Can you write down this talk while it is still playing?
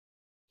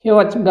Hey,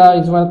 what's up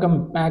guys,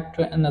 welcome back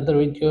to another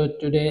video.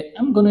 Today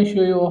I'm gonna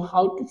show you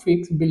how to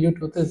fix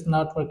Bluetooth is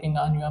not working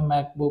on your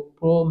MacBook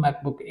Pro,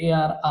 MacBook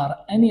Air or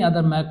any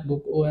other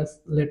MacBook OS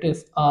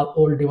latest or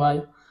old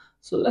device.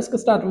 So let's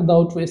get started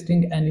without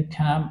wasting any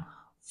time.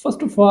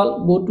 First of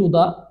all, go to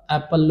the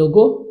Apple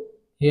logo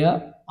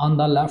here on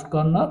the left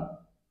corner.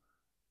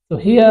 So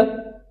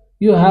here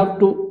you have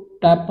to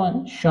tap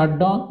on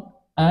shutdown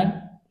and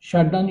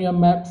shut down your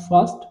Mac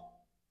first.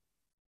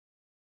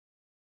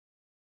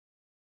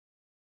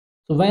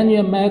 So when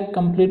your Mac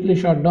completely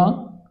shut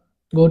down,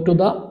 go to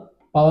the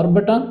power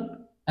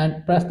button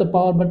and press the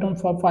power button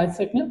for 5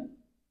 seconds.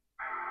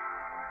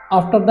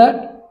 After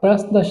that,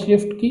 press the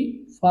shift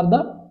key for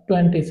the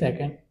 20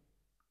 seconds.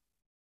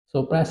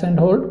 So press and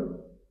hold.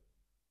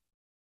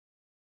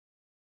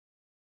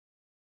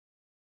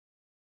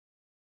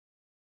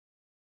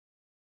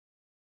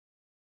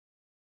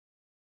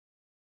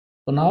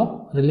 So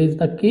now release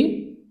the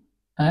key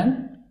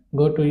and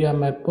go to your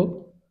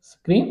MacBook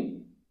screen.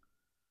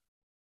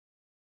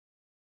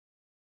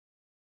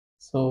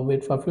 So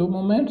wait for a few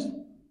moments.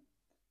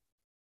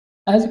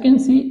 As you can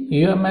see,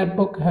 your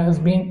MacBook has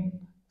been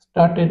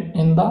started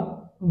in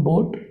the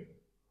boot,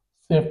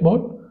 safe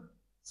boot.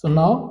 So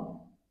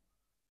now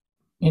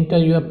enter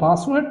your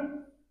password.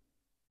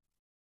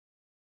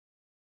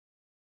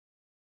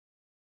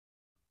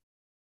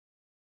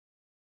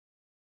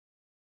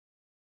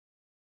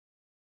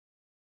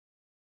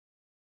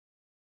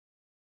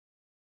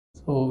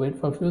 So wait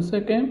for a few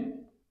seconds.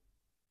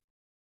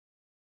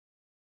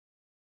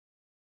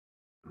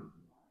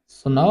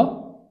 So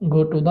now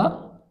go to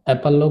the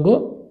Apple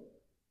logo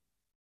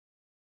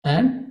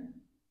and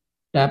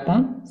tap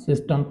on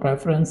system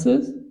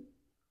preferences.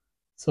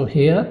 So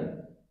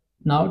here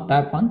now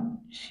tap on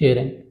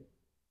sharing.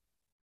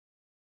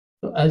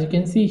 So as you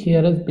can see,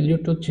 here is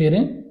Bluetooth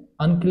sharing.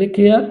 Unclick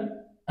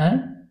here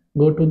and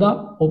go to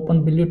the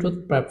open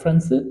Bluetooth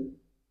preferences.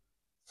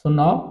 So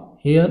now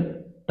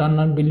here turn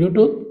on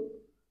Bluetooth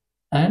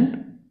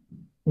and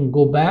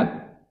go back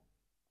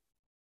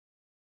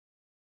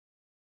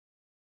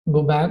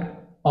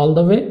all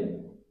the way,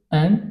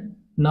 and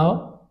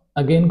now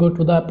again go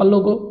to the Apple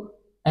logo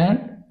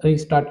and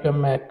restart your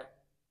Mac.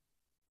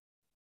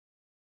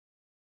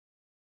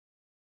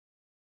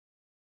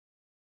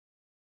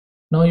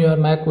 Now your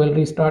Mac will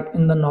restart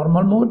in the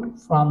normal mode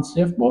from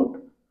safe mode.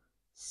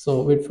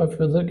 So wait for a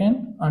few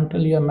seconds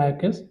until your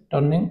Mac is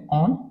turning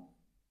on.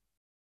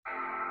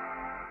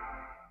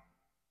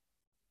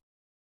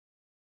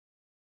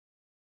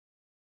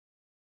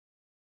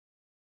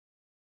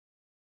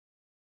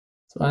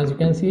 So as you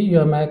can see,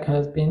 your Mac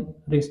has been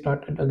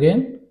restarted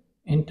again.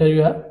 Enter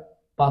your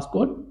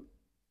passcode.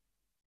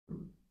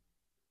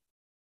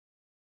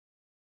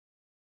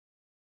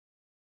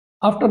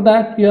 After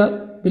that,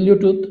 your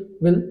Bluetooth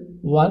will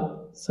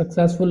work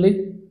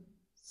successfully.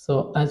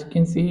 So as you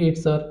can see,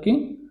 it's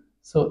working.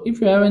 So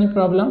if you have any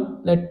problem,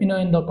 let me know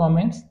in the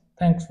comments.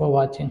 Thanks for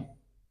watching.